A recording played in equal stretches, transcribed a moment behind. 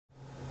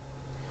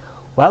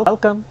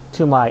Welcome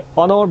to my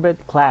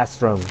on-orbit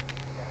classroom.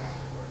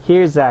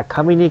 Here's a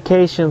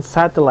communication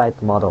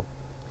satellite model.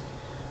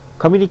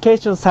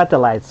 Communication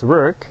satellites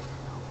work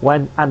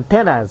when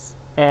antennas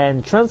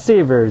and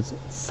transceivers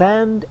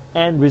send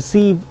and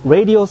receive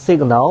radio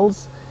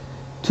signals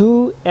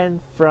to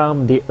and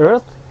from the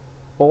Earth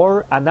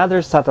or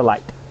another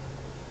satellite.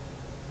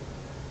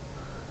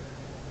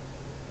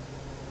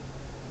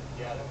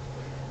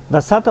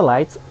 The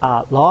satellites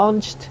are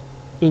launched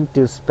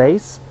into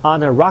space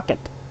on a rocket.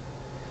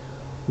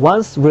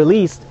 Once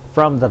released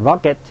from the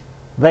rocket,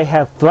 they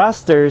have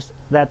thrusters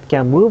that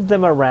can move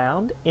them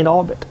around in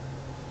orbit.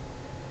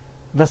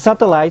 The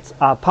satellites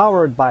are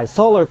powered by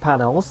solar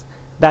panels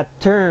that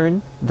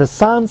turn the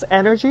sun's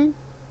energy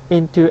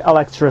into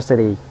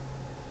electricity.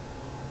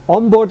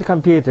 Onboard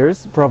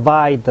computers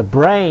provide the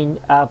brain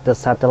of the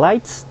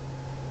satellites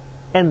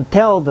and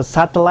tell the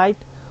satellite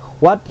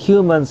what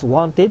humans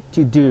want it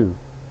to do,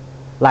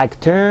 like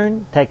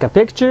turn, take a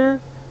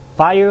picture,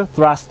 fire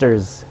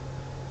thrusters.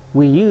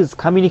 We use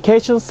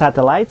communication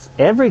satellites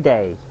every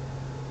day.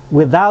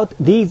 Without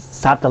these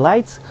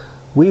satellites,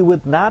 we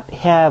would not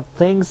have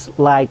things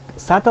like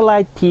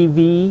satellite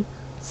TV,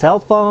 cell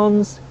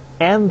phones,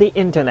 and the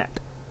internet.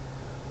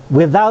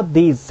 Without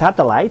these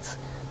satellites,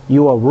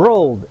 your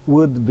world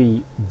would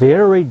be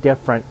very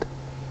different.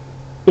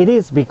 It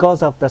is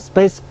because of the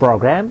space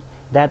program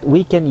that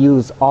we can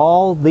use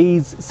all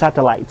these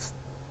satellites.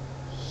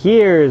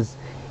 Here's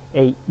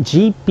a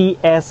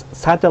GPS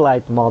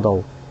satellite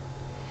model.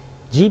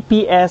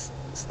 GPS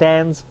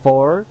stands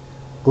for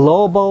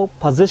Global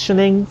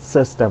Positioning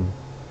System.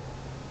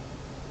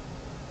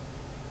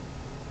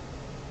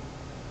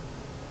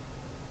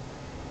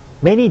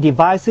 Many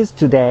devices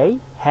today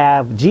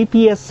have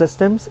GPS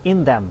systems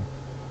in them.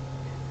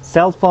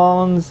 Cell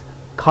phones,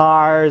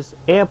 cars,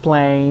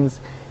 airplanes,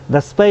 the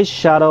space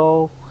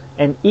shuttle,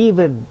 and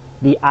even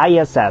the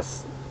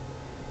ISS.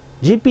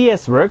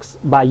 GPS works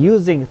by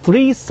using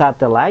 3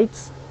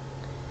 satellites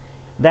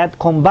that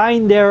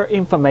combine their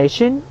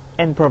information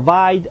and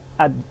provide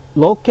a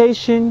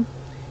location,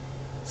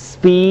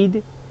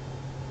 speed,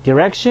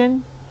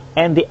 direction,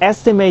 and the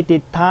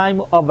estimated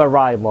time of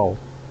arrival.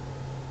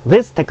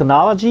 This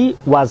technology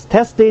was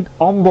tested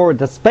on board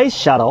the space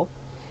shuttle,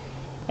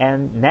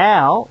 and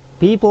now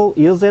people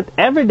use it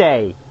every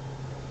day.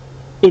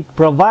 It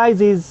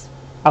provides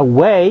a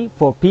way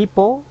for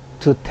people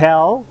to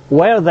tell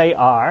where they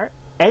are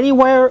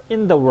anywhere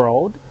in the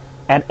world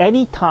at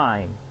any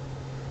time.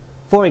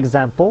 For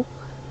example,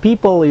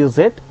 people use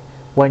it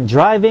when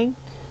driving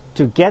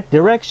to get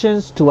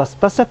directions to a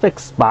specific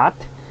spot,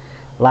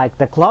 like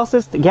the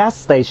closest gas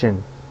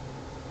station.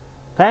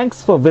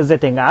 Thanks for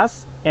visiting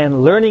us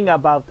and learning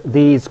about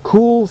these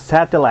cool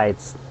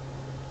satellites.